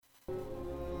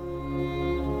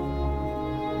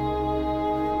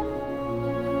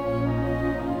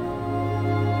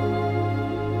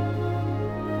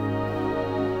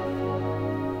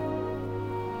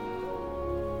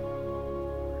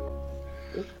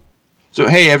So,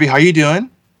 hey, Evie, how you doing?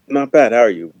 Not bad. How are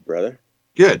you, brother?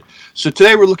 Good. So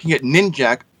today we're looking at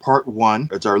Ninjak Part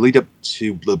 1. It's our lead up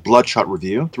to the Bloodshot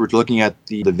review. So we're looking at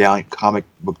the Valiant comic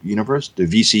book universe, the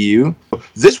VCU.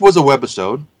 This was a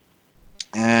webisode,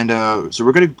 and so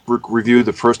we're going to review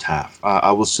the first half.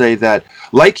 I will say that,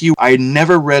 like you, I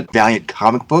never read Valiant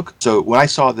comic book. So when I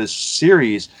saw this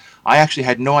series, I actually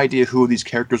had no idea who these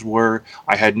characters were.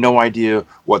 I had no idea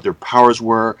what their powers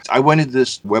were. I went into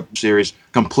this web series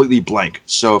completely blank.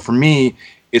 So for me,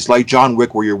 it's like John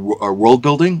Wick, where you're world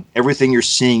building. Everything you're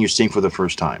seeing for the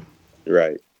first time.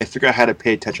 Right. I figured I had to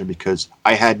pay attention because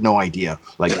I had no idea.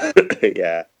 Like,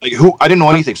 Yeah. like who I didn't know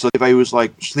anything. So if I was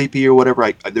like sleepy or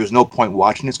whatever, there's no point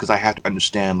watching this because I have to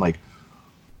understand like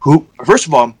who. First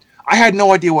of all, I had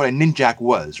no idea what a ninjak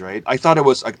was. Right? I thought it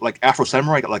was like Afro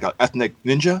samurai, like an ethnic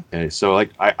ninja. Okay, so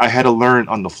like I had to learn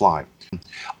on the fly.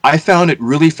 I found it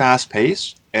really fast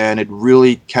paced and it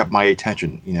really kept my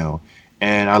attention.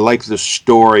 And I like the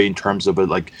story in terms of it.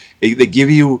 Like they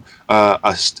give you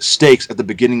stakes at the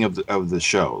beginning of the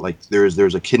show. Like there's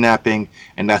a kidnapping,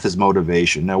 and that's his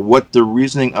motivation. Now, what the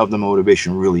reasoning of the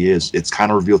motivation really is, it's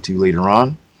kind of revealed to you later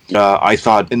on. I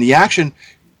thought in the action,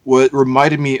 what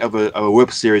reminded me of a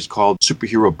web series called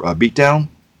Superhero Beatdown,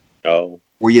 Oh.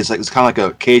 where it's kind of like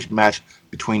a cage match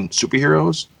between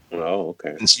superheroes. Oh,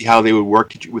 okay. And see how they would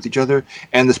work with each other,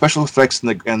 and the special effects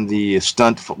and the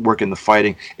stunt work and the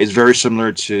fighting is very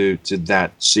similar to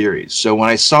that series. So when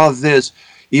I saw this,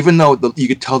 even though you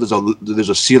could tell there's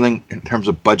a ceiling in terms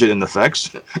of budget and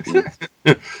effects,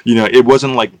 it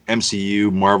wasn't like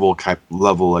MCU Marvel type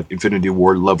level, like Infinity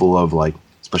War level of like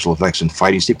special effects and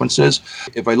fighting sequences.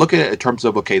 If I look at it in terms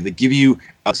of they give you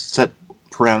a set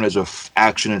parameters of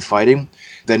action and fighting,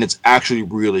 then it's actually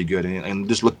really good. And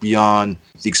just look beyond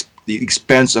the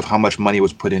expense of how much money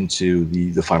was put into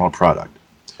the final product.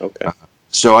 Okay.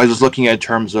 So I was looking at in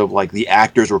terms of like the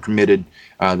actors were committed,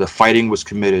 the fighting was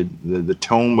committed, the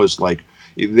tone was like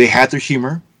they had their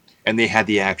humor and they had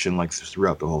the action like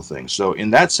throughout the whole thing. So in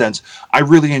that sense, I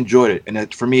really enjoyed it,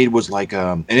 and for me it was like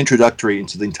an introductory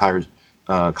into the entire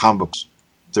comic books.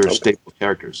 Their staple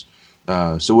characters.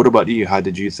 So what about you? How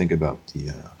did you think about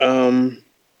the?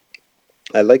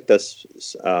 I like this.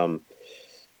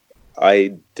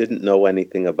 I didn't know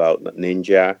anything about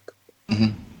Ninjak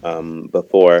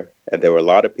before, and there were a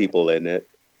lot of people in it.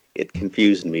 It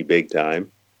confused me big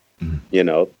time.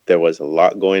 Mm-hmm. There was a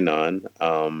lot going on.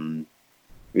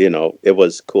 It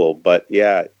was cool, but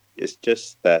yeah, it's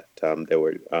just that there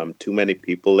were too many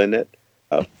people in it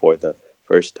for the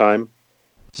first time.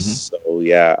 Mm-hmm. So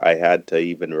yeah, I had to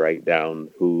even write down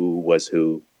who was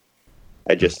who.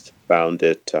 I just found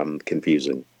it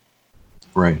confusing.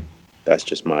 Right. That's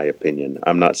just my opinion.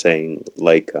 I'm not saying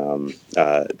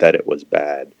that it was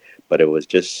bad, but it was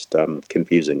just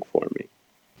confusing for me.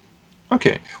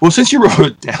 Okay. Well, since you wrote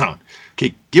it down,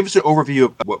 give us an overview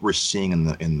of what we're seeing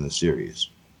in the series.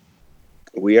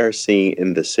 We are seeing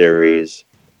in the series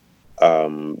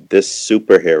this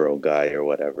superhero guy or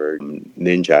whatever,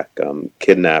 Ninjak,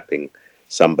 kidnapping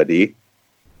somebody,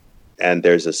 and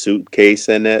there's a suitcase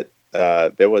in it.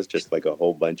 There was just like a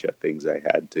whole bunch of things I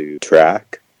had to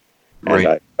track, and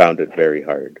I found it very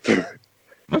hard.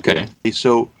 Okay.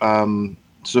 So,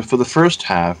 for the first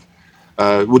half,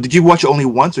 did you watch it only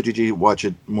once, or did you watch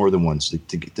it more than once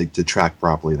to track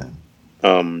properly? Then,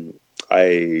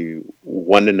 I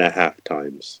 1.5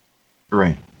 times.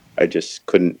 Right. I just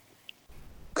couldn't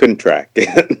track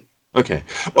it. Okay.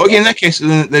 Okay. In that case,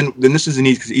 then this is an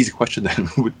easy question. Then,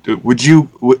 would you,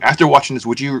 after watching this,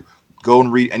 would you go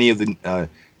and read any of the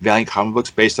Valiant comic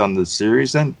books based on the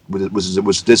series? Then,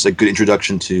 was this a good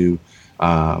introduction to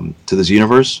this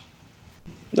universe?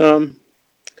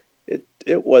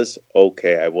 It was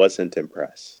okay. I wasn't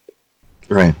impressed.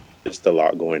 Right. Just a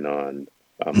lot going on.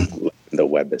 The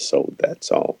webisode.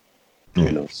 That's all.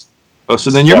 Yeah. Oh, so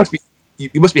then you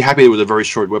must be happy it was a very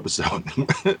short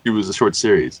webisode. It was a short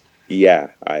series.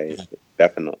 Yeah, I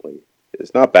definitely.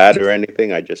 It's not bad or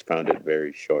anything. I just found it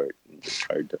very short and just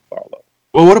hard to follow.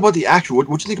 Well, what about the action? What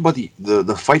do you think about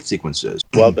the fight sequences?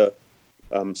 Well, the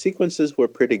sequences were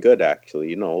pretty good,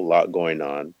 actually. A lot going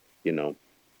on.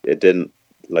 It didn't,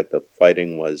 like, the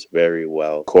fighting was very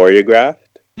well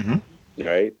choreographed,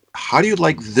 right? How do you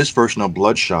like this version of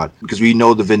Bloodshot? Because we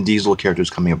know the Vin Diesel character is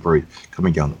coming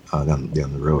down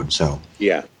the road. So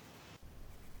yeah,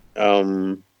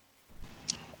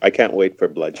 I can't wait for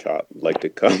Bloodshot to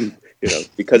come.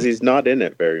 Because he's not in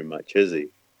it very much, is he?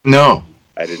 No,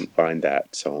 I didn't find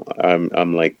that. So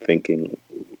I'm like thinking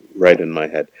right in my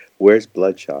head, where's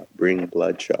Bloodshot? Bring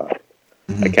Bloodshot.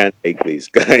 I can't take these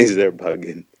guys. They're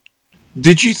bugging.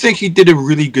 Did you think he did a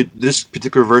really good this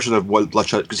particular version of what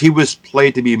Bloodshot? Because he was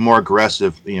played to be more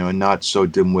aggressive, and not so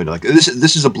dim-witted. Like this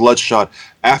is a Bloodshot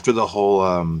after the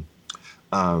whole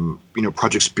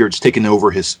Project Spirit's taken over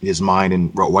his mind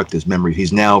and wiped his memory.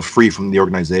 He's now free from the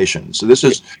organization. So this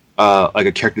is like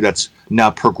a character that's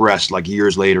now progressed like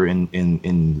years later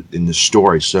in the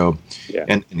story. So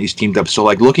and he's teamed up. So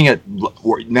like looking at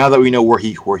now that we know where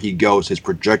he goes, his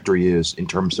trajectory is in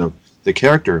terms of the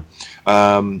character.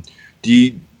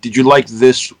 Did you like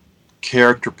this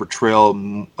character portrayal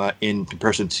in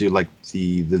comparison to like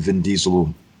the Vin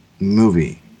Diesel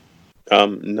movie?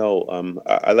 No,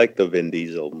 I like the Vin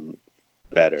Diesel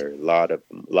better.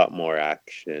 Lot more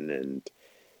action and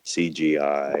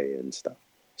CGI and stuff.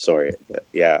 Sorry,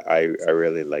 yeah, I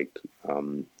really liked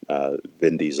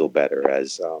Vin Diesel better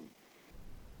as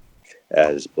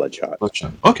Bloodshot.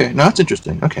 Bloodshot. Okay, no, that's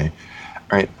interesting. Okay.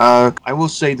 All right. I will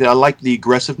say that I like the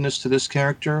aggressiveness to this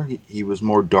character. He was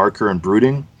more darker and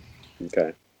brooding.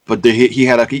 Okay. But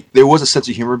there was a sense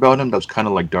of humor about him that was kind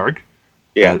of like dark.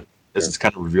 Yeah. As it's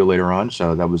kind of revealed later on,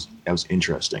 so that was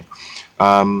interesting.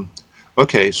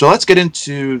 Okay, so let's get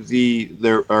into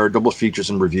there are double features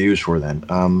and reviews for then.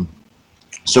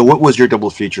 So what was your double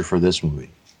feature for this movie?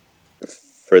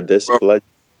 For this blood.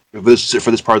 For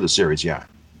this part of the series, yeah.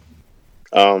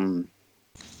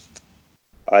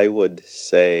 I would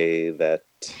say that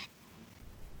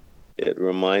it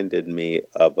reminded me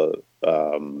of a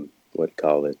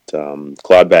Claude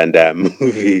Van Damme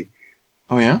movie.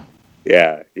 Oh yeah?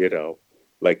 Yeah,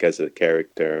 like as a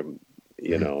character,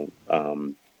 who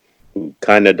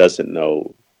kind of doesn't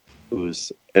know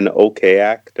who's an okay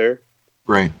actor.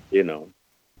 Right.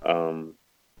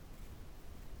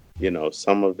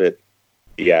 Some of it,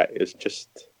 yeah, it's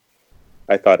just,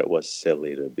 I thought it was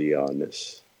silly, to be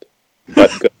honest.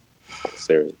 But good.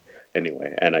 Seriously.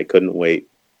 Anyway, and I couldn't wait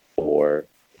for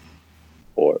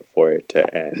it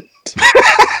to end.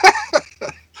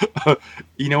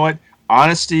 You know what?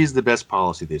 Honesty is the best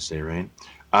policy, they say, right?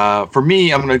 For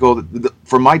me, I'm going to go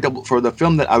for the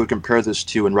film that I would compare this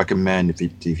to and recommend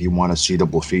if you want to see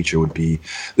double feature would be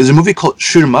there's a movie called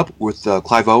Shoot 'Em Up with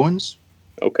Clive Owens.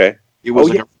 Okay. It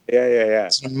was yeah.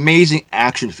 It's an amazing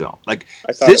action film. Like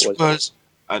I thought this it was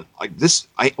like this.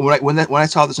 When I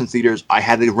saw this in theaters, I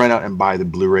had to rent out and buy the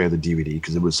Blu-ray or the DVD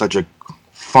because it was such a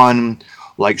fun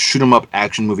like shoot 'em up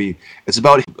action movie. It's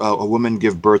about a woman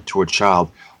give birth to a child.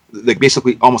 Like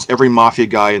basically, almost every mafia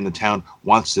guy in the town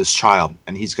wants this child,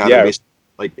 and he's got to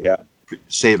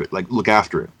save it, like look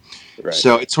after it. Right.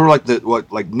 So it's sort of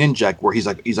like Ninjak, where he's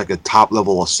like a top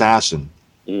level assassin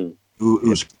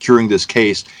who's curing this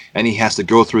case, and he has to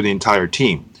go through the entire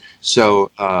team. So,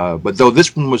 but though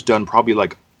this one was done probably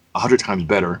like 100 times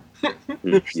better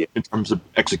in terms of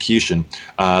execution,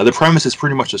 the premise is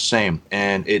pretty much the same,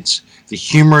 and the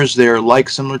humor is there, like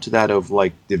similar to that of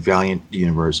like the Valiant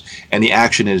universe, and the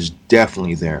action is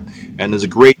definitely there. And there's a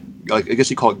great, like I guess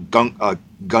you call it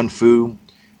gun fu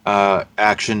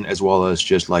action, as well as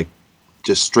just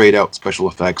straight out special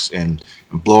effects and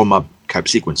blow 'em up type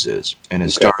sequences. And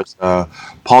it stars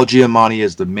Paul Giamatti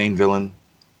as the main villain.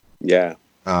 Yeah.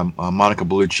 Monica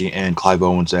Bellucci and Clive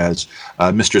Owens as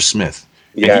Mr. Smith.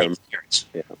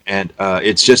 And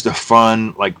it's just a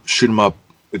fun like shoot 'em up.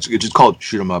 It's just called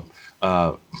Shoot 'Em Up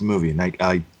movie, and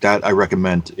I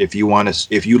recommend if you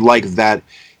like that.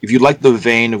 If you like the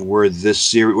vein of where this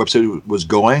series website was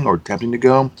going or attempting to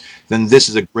go, then this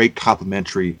is a great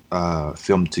complementary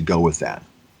film to go with that.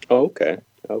 Oh,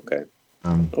 okay.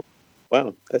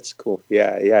 Wow, that's cool.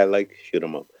 Yeah, I like Shoot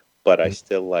 'Em Up, but I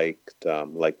still liked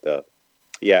the.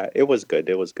 Yeah, it was good.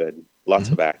 It was good. Lots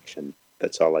of action.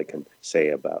 That's all I can say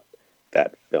about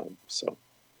that film. So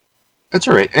that's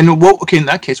all right. And in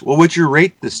that case, what would you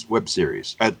rate this web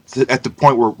series at the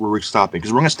point where we're stopping?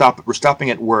 Because we're going to stop. We're stopping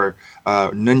at where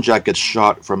Ninjak gets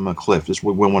shot from a cliff. This is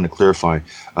what we want to clarify.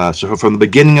 So from the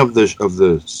beginning of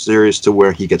the series to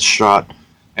where he gets shot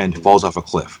and falls off a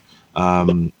cliff.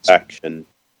 Action.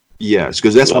 Yes,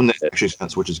 because that's when that actually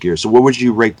switches gears. So what would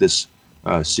you rate this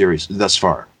series thus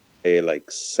far? Like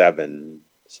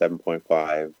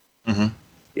 7.5. Mm-hmm.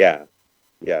 Yeah.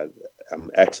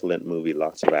 Excellent movie,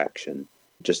 lots of action.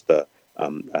 Just the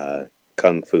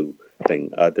kung fu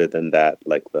thing. Other than that,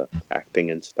 like the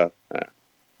acting and stuff,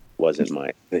 wasn't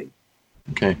my thing.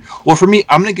 Okay. Well, for me,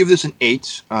 I'm going to give this an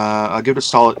 8. I'll give it a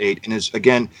solid 8. And it's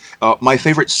again, my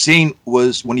favorite scene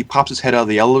was when he pops his head out of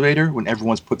the elevator when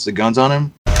everyone puts the guns on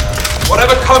him.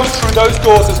 Whatever comes through those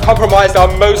doors has compromised our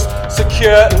most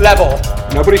secure level.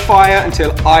 Nobody fire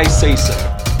until I say so.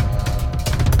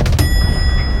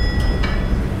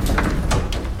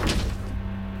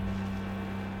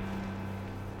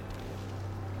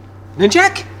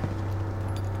 Ninjak?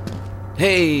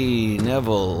 Hey,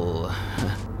 Neville.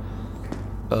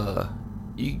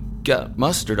 You got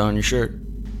mustard on your shirt.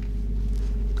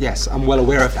 Yes, I'm well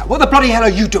aware of that. What the bloody hell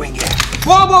are you doing here?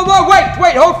 Whoa,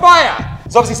 wait, hold fire!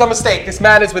 It's obviously some mistake. This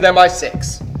man is with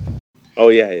MI6. Oh,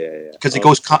 yeah. Because it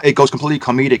goes completely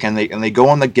comedic, and they go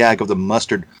on the gag of the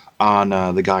mustard on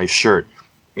the guy's shirt,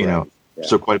 you know, yeah.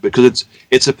 So quite a bit, because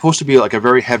it's supposed to be like a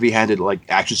very heavy-handed like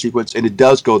action sequence, and it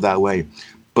does go that way,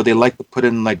 but they like to put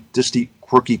in like just the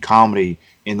quirky comedy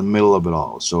in the middle of it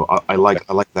all. So I like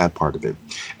that part of it.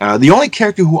 The only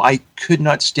character who I could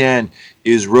not stand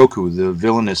is Roku, the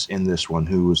villainess in this one,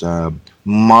 who was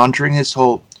monitoring his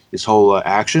whole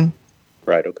action.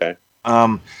 Right. Okay.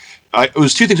 It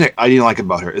was two things I didn't like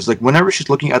about her. Is like whenever she's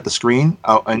looking at the screen,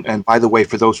 and by the way,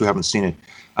 for those who haven't seen it,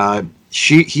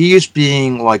 he is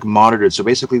being like monitored. So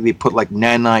basically, they put like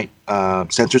nanite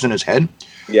sensors in his head.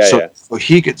 So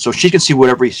she can see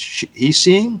whatever he's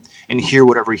seeing and hear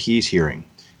whatever he's hearing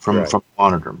from the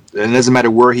monitor. And it doesn't matter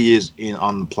where he is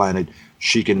on the planet,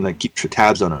 she can like keep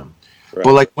tabs on him. Right.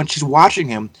 But like when she's watching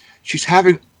him, she's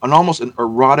having almost an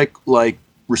erotic like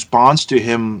response to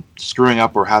him screwing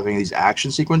up or having these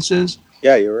action sequences.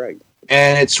 Yeah, you're right.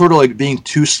 And it's sort of like being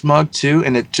too smug too,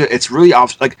 and it's really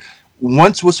like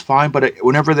once was fine, but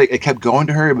whenever it kept going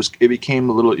to her, it became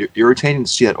a little irritating to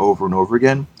see that over and over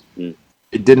again. Mm.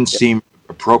 It didn't seem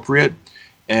appropriate.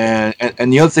 And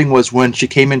the other thing was when she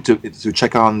came in to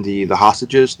check on the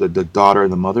hostages, the daughter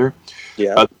and the mother.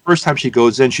 Yeah. The first time she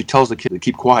goes in, she tells the kid to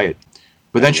keep quiet,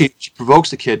 but then she provokes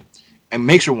the kid and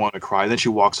makes her want to cry. And then she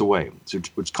walks away,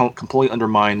 which completely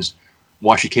undermines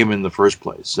why she came in the first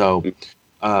place. So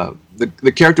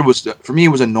the character was, for me, it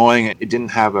was annoying. It didn't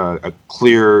have a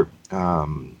clear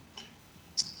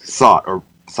thought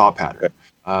pattern.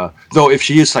 Though if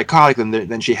she is psychotic,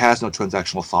 then she has no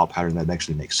transactional thought pattern that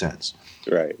actually makes sense.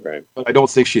 Right. But I don't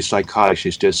think she's psychotic.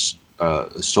 She's just a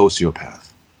sociopath.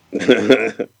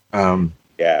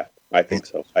 Yeah, I think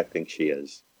so. I think she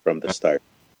is from the start.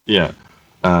 Yeah.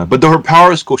 But though her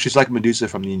power is cool, she's like Medusa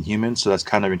from the Inhumans, so that's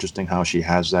kind of interesting how she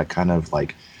has that kind of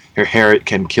like, her hair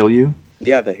can kill you.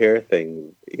 Yeah, the hair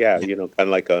thing. Yeah, you know, kind of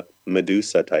like a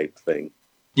Medusa type thing.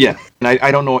 Yeah, and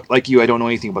I don't know, like you, I don't know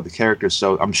anything about the character,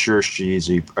 so I'm sure she's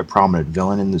a prominent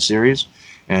villain in the series,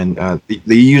 and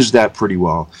they use that pretty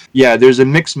well. Yeah, there's a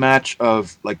mixed match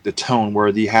of like the tone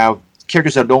where they have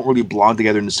characters that don't really belong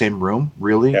together in the same room,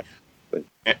 really,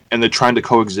 and they're trying to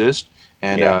coexist,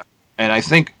 and I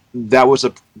think that was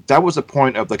a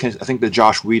point of like I think the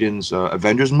Joss Whedon's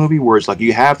Avengers movie, where it's like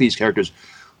you have these characters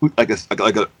who like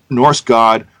a Norse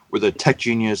god with a tech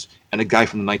genius and a guy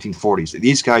from the 1940s.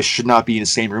 These guys should not be in the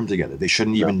same room together. They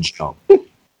shouldn't even gel.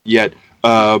 Yet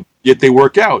they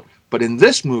work out. But in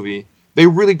this movie, they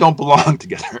really don't belong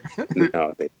together.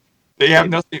 No, they have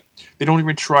nothing. They don't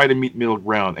even try to meet middle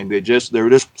ground, and they're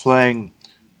just playing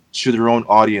to their own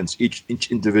audience, each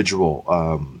individual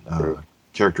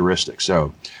characteristic.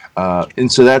 So,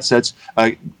 and so that's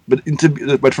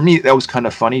but for me that was kind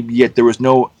of funny. Yet there was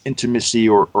no intimacy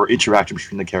or interaction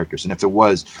between the characters, and if there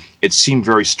was, it seemed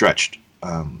very stretched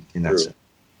in that sense.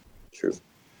 True.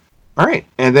 All right,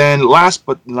 and then last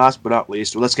but not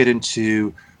least, let's get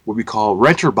into what we call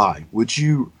rent or buy. Would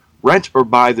you rent or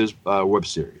buy this web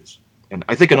series? And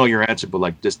I think I know your answer, but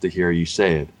like just to hear you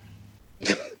say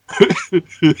it.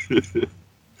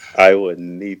 I would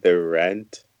neither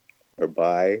rent or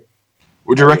buy.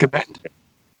 Would you recommend?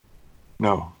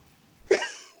 No.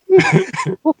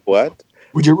 What?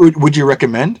 Would you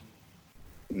recommend?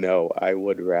 No, I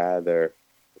would rather.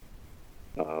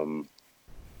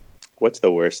 What's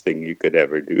the worst thing you could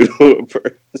ever do to a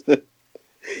person?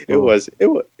 It was.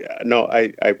 No,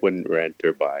 I wouldn't rent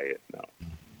or buy it.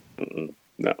 No.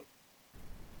 No.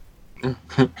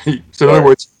 So in other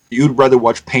words, you'd rather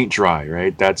watch paint dry,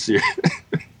 right? That's your.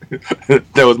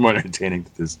 That was more entertaining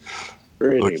to this.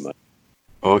 Pretty much.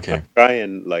 Okay.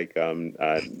 I'm trying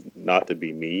not to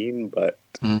be mean, but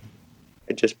I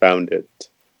just found it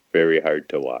very hard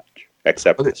to watch.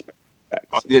 Except for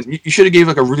you should have gave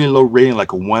like a really low rating,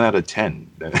 like a 1 out of 10.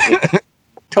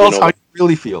 Tell us how you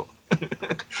really feel.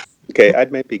 Okay,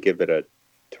 I'd maybe give it a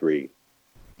 3.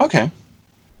 Okay.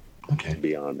 To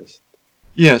be honest.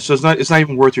 Yeah, so it's not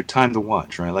even worth your time to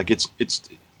watch, right? Like it's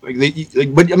like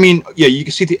but I mean, yeah, you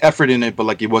can see the effort in it, but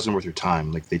like it wasn't worth your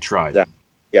time. Like they tried.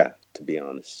 Yeah, to be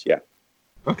honest, yeah.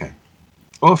 Okay.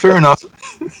 Well, fair enough.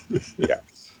 Yeah.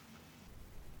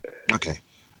 Okay.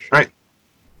 All right.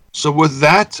 So with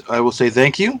that, I will say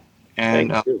thank you,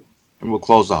 and we'll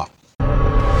close off.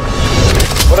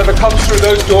 Whatever comes through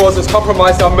those doors has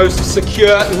compromised our most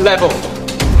secure level.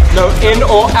 No in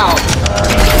or out.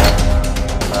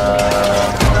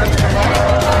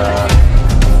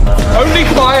 Only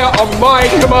fire on my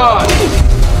command!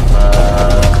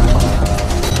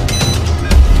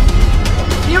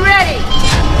 You ready?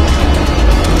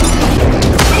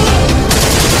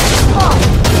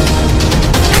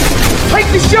 Take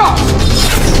the shot!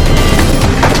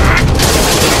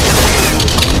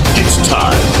 It's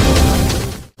time.